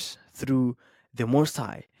purpose through the Most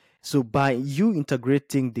High. So by you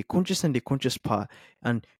integrating the conscious and the conscious power,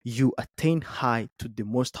 and you attain high to the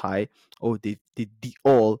most high, or the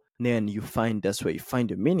all, then you find that's where you find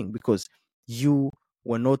the meaning, because you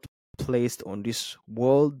were not placed on this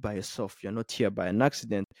world by yourself. You're not here by an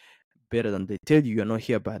accident. Better than they tell you, you're not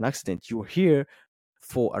here by an accident. You're here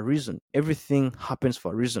for a reason. Everything happens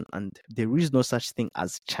for a reason, and there is no such thing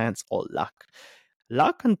as chance or luck.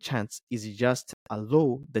 Luck and chance is just a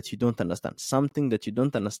law that you don't understand, something that you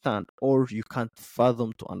don't understand or you can't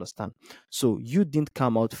fathom to understand. So you didn't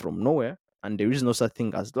come out from nowhere, and there is no such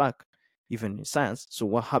thing as luck, even in science. So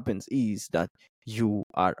what happens is that you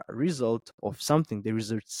are a result of something. There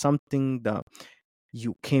is something that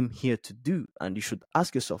you came here to do, and you should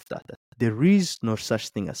ask yourself that there is no such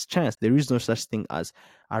thing as chance. There is no such thing as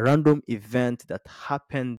a random event that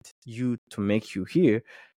happened you to make you here.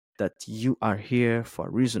 That you are here for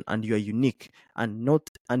a reason, and you are unique, and not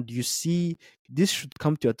and you see, this should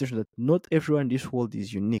come to your attention, that not everyone in this world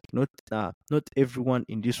is unique. Not everyone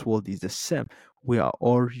in this world is the same. We are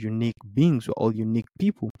all unique beings. We're all unique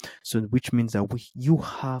people. So which means that you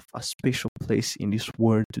have a special place in this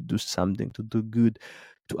world to do something, to do good,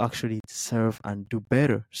 to actually serve and do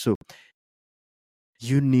better. So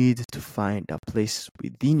you need to find a place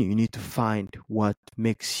within you. You need to find what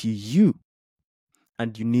makes you you,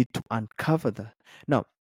 and you need to uncover that. Now,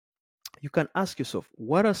 you can ask yourself,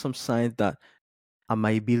 what are some signs that I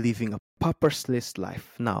might be living a purposeless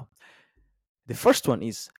life? Now, the first one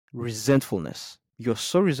is resentfulness. You're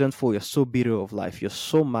so resentful, you're so bitter of life, you're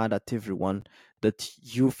so mad at everyone that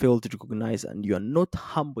you fail to recognize, and you are not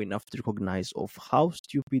humble enough to recognize of how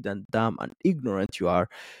stupid and dumb and ignorant you are,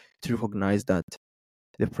 to recognize that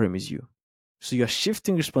the problem is you. So you're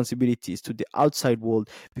shifting responsibilities to the outside world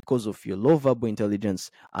because of your low verbal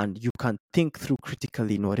intelligence, and you can think through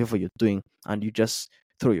critically in whatever you're doing, and you just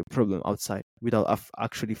throw your problem outside without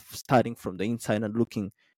actually starting from the inside and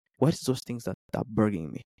looking, what is those things that are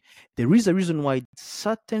bugging me? There is a reason why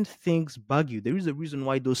certain things bug you. There is a reason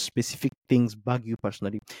why those specific things bug you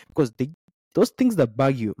personally, because those things that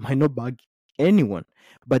bug you might not bug anyone,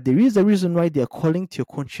 but there is a reason why they are calling to your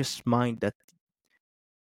conscious mind that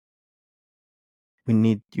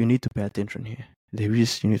you need to pay attention here. There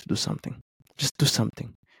is, you need to do something. Just do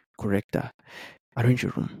something. Correct that. Arrange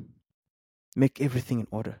your room. Make everything in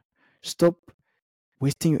order. Stop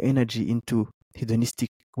wasting your energy into hedonistic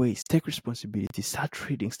ways. Take responsibility. Start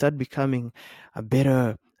reading. Start becoming a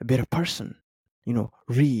better person.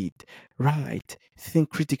 Read, write, think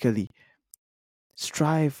critically,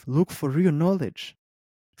 strive, look for real knowledge.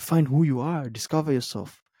 Find who you are, discover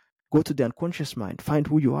yourself. Go to the unconscious mind, find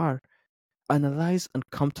who you are, analyze and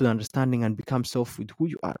come to the understanding and become self with who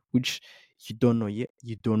you are, which you don't know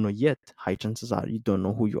yet. High chances are you don't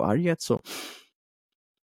know who you are yet. So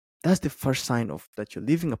that's the first sign of that you're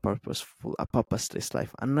living a purposeless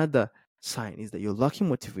life. Another sign is that you're lacking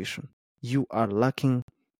motivation. You are lacking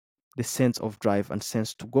the sense of drive and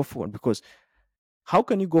sense to go forward, because how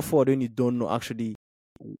can you go forward when you don't know actually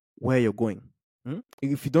where you're going?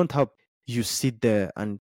 If you don't have, you sit there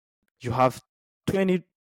and you have 20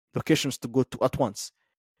 locations to go to at once,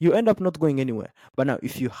 you end up not going anywhere. But now,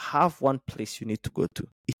 if you have one place you need to go to,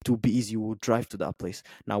 it will be easy. You will drive to that place.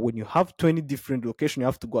 Now, when you have 20 different locations you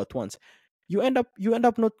have to go at once, you end up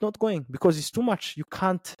not going, because it's too much. You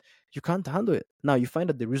can't handle it. Now, you find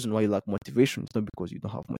that the reason why you lack motivation is not because you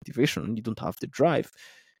don't have motivation and you don't have the drive.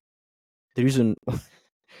 The reason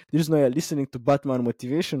the reason why you're listening to Batman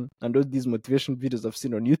motivation and all these motivation videos I've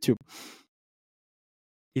seen on YouTube,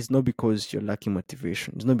 it's not because you're lacking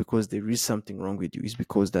motivation. It's not because there is something wrong with you. It's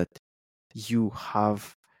because that you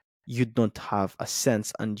don't have a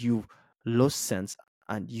sense, and you lost sense,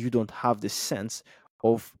 and you don't have the sense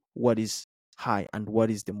of what is high and what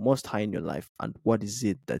is the most high in your life, and what is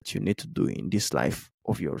it that you need to do in this life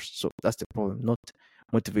of yours. So that's the problem, not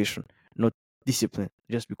motivation, not discipline.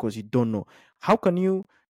 Just because you don't know. How can you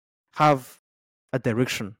have a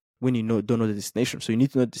direction when you don't know the destination? So you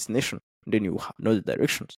need to know the destination, then you know the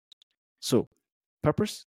directions. So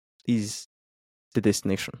purpose is the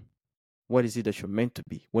destination. What is it that you're meant to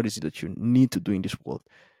be? What is it that you need to do in this world?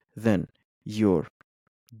 Then your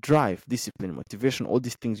drive, discipline, motivation, all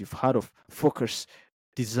these things you've heard of, focus,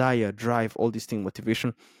 desire, drive, all these things,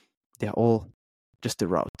 motivation, they're all just the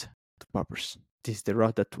route to purpose. This is the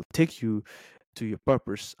route that will take you to your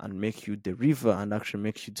purpose and make you the river and actually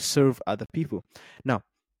make you to serve other people. Now,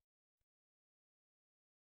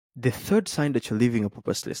 the third sign that you're living a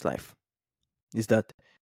purposeless life is that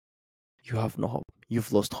you have no hope.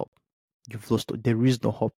 You've lost hope. There is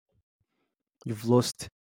no hope. You've lost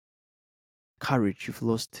courage. You've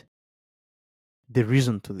lost the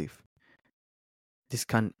reason to live. this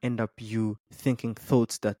can end up you thinking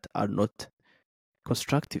thoughts that are not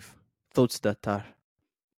constructive, thoughts that are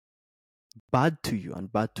bad to you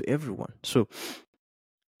and bad to everyone. So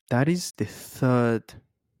that is the third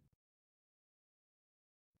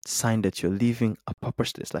sign that you're living a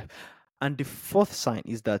purposeless life. And the fourth sign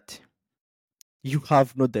is that you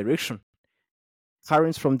have no direction.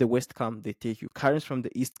 Currents from the west come, they take you. Currents from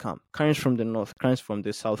the east come. Currents from the north, currents from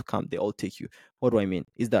the south come, they all take you. What do I mean?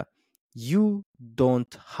 Is that you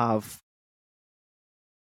don't have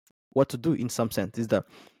what to do in some sense. Is that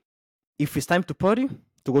if it's time to party,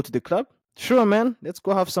 to go to the club, sure, man, let's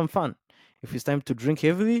go have some fun. If it's time to drink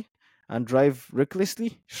heavily and drive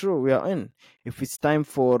recklessly, sure, we are in. If it's time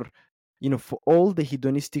for, for all the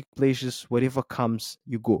hedonistic pleasures, whatever comes,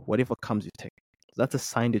 you go. Whatever comes, you take. That's a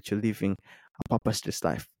sign that you're living a purposeless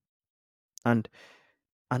life. And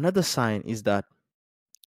another sign is that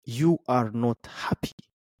you are not happy.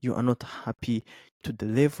 You are not happy to the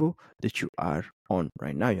level that you are on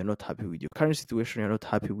right now. You're not happy with your current situation. You're not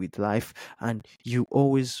happy with life. And you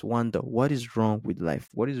always wonder, what is wrong with life?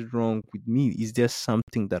 What is wrong with me? Is there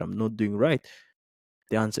something that I'm not doing right?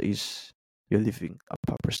 The answer is you're living a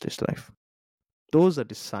purposeless life. Those are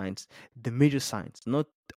the signs, the major signs, not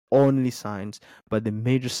only signs, but the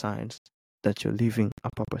major signs that you're living a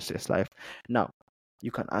purposeless life. Now,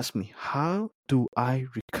 you can ask me, how do I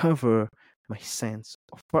recover my sense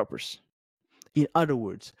of purpose? In other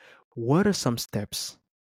words, what are some steps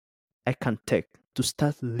I can take to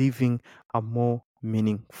start living a more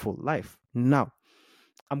meaningful life? Now,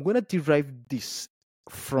 I'm going to derive this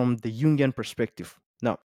from the Jungian perspective.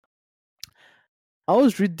 Now, I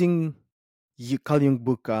was reading Carl Jung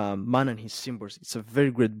book, Man and His Symbols. It's a very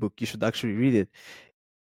great book. You should actually read it.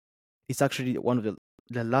 It's actually one of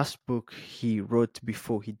the last book he wrote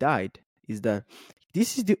before he died. Is that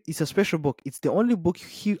it's a special book. It's the only book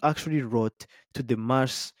he actually wrote to the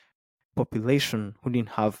mass population who didn't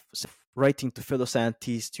have writing to fellow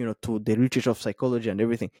scientists, to the research of psychology and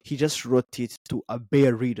everything. He just wrote it to a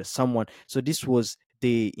bare reader, someone. So this was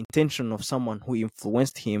the intention of someone who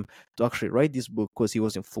influenced him to actually write this book, because he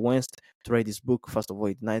was influenced to write this book. First of all,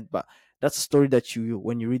 at night, but that's a story that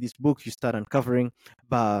when you read this book, you start uncovering.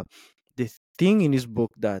 But the thing in this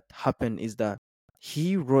book that happened is that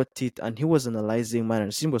he wrote it and he was analyzing man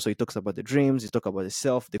and symbol. So he talks about the dreams, he talks about the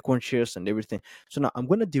self, the conscious, and everything. So now I'm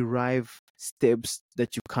going to derive steps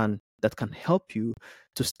that can help you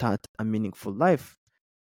to start a meaningful life.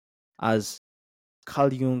 As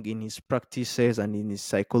Carl Jung in his practices and in his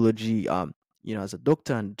psychology, as a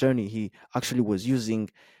doctor and journey, he actually was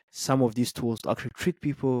using some of these tools to actually treat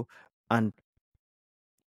people. And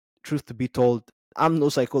truth to be told, I'm no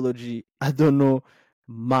psychology. I don't know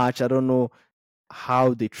much. I don't know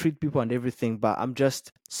how they treat people and everything, but I'm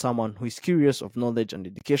just someone who is curious of knowledge and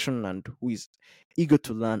education and who is eager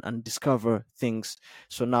to learn and discover things.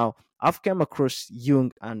 So now I've come across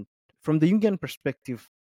Jung, and from the Jungian perspective,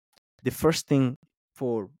 the first thing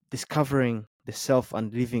for discovering the self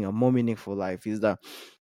and living a more meaningful life is that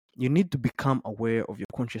you need to become aware of your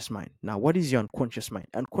conscious mind. Now, what is your unconscious mind?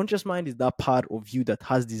 Unconscious mind is that part of you that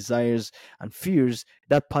has desires and fears,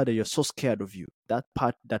 that part that you're so scared of you, that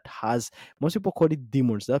part that has, most people call it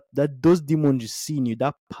demons, that those demons you see in you,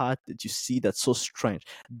 that part that you see that's so strange,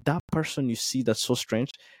 that person you see that's so strange,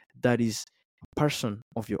 that is a person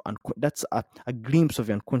of your that's a glimpse of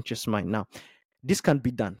your unconscious mind. Now, this can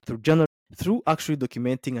be done through actually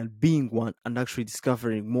documenting and being one, and actually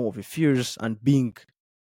discovering more of your fears and being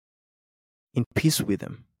in peace with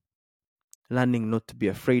them, learning not to be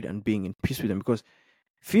afraid and being in peace with them. Because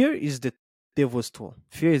fear is the devil's tool.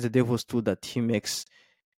 Fear is the devil's tool that he makes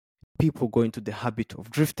people go into the habit of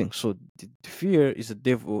drifting. So the fear is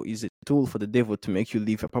a tool for the devil to make you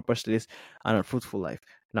live a purposeless and unfruitful life.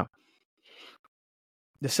 Now,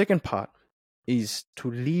 the second part is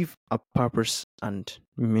to live a purpose and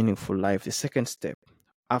meaningful life. The second step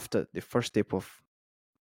after the first step of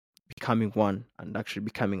becoming one and actually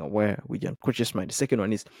becoming aware with your unconscious mind. The second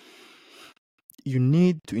one is you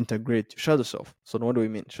need to integrate shadow self. So what do we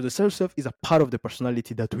mean? So the shadow self is a part of the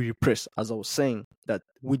personality that we repress, as I was saying, that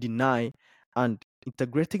we deny. And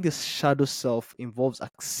integrating the shadow self involves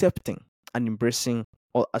accepting and embracing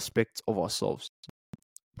all aspects of ourselves,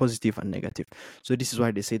 positive and negative. So this is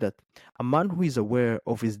why they say that a man who is aware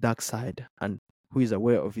of his dark side, and who is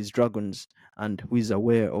aware of his dragons, and who is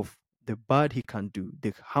aware of the bad he can do,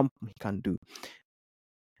 the harm he can do,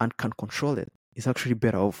 and can control it, is actually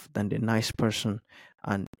better off than the nice person,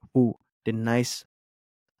 and the nice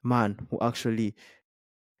man who actually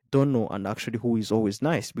don't know, and actually who is always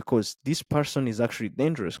nice, because this person is actually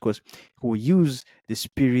dangerous, because he will use the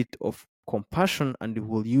spirit of compassion and he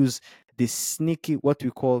will use the sneaky, what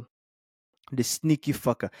we call the sneaky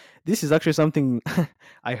fucker. This is actually something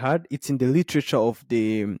I heard. It's in the literature of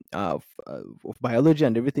the of biology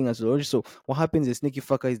and everything and zoology. So what happens in sneaky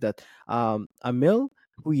fucker is that a male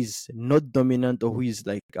who is not dominant, or who is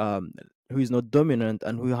not dominant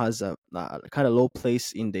and who has a kind of low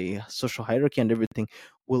place in the social hierarchy and everything,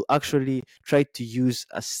 will actually try to use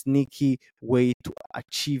a sneaky way to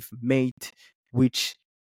achieve mate, which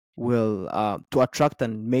will to attract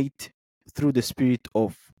and mate through the spirit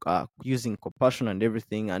of using compassion and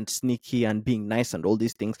everything, and sneaky and being nice and all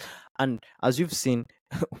these things. And as you've seen,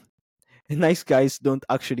 nice guys don't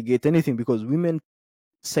actually get anything, because women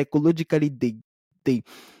psychologically, they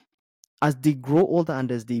as they grow older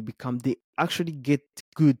and as they become, they actually get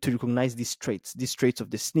good to recognize these traits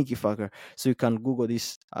of the sneaky fucker. So you can Google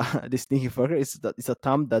this the sneaky fucker. It's a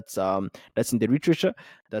term that's in the literature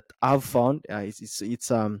that I've found. It's it's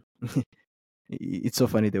so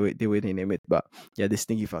funny the way they name it, but yeah, the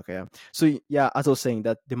sneaky fucker. Yeah. So yeah, as I was saying,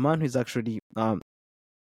 that the man who is actually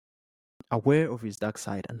aware of his dark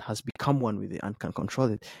side and has become one with it and can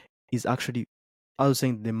control it is actually, I was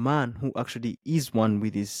saying, the man who actually is one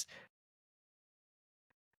with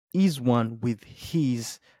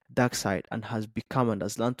his dark side and has become and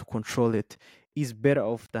has learned to control it is better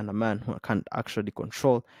off than a man who can't actually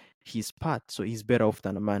control his part. So he's better off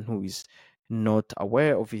than a man who is not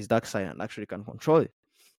aware of his dark side and actually can control it.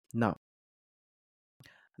 Now,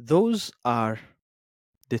 those are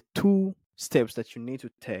the two steps that you need to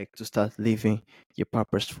take to start living your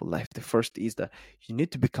purposeful life. The first is that you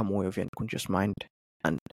need to become aware of your unconscious mind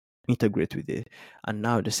and integrate with it. And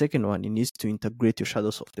now the second one, you need to integrate your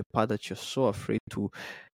shadows of the part that you're so afraid to,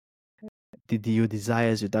 your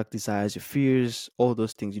desires, your dark desires, your fears, all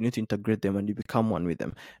those things. You need to integrate them and you become one with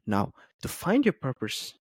them. Now, to find your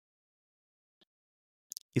purpose,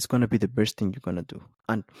 it's going to be the best thing you're going to do.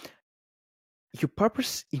 And your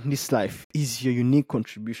purpose in this life is your unique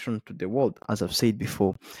contribution to the world, as I've said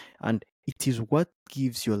before, and it is what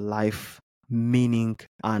gives your life meaning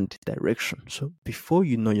and direction. So before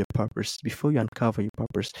you know your purpose, before you uncover your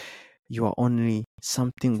purpose, you are only,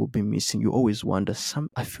 something will be missing. You always wonder,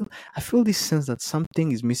 I feel this sense that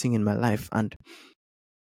something is missing in my life, and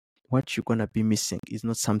what you're gonna be missing is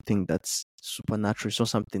not something that's supernatural. It's not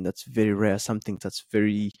something that's very rare, something that's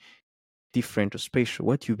very different or spatial.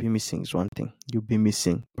 What you'll be missing is one thing: you'll be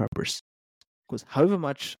missing purpose. Because however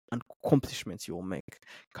much accomplishments you will make,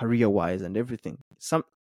 career wise and everything, some,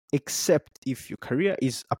 except if your career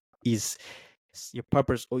is your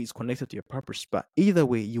purpose or is connected to your purpose, but either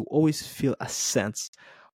way, you always feel a sense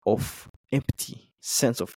of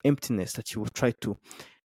emptiness, that you will try to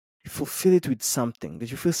fulfill it with something,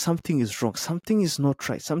 that you feel something is wrong, something is not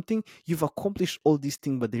right, something, you've accomplished all these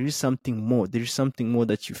things, but there is something more,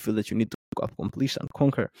 that you feel that you need to accomplish and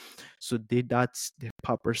conquer. So that's the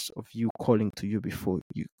purpose of you calling to you before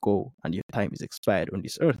you go and your time is expired on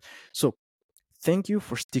this earth. So thank you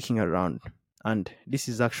for sticking around, and this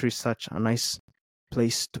is actually such a nice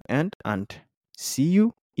place to end, and see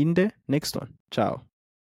you in the next one. Ciao.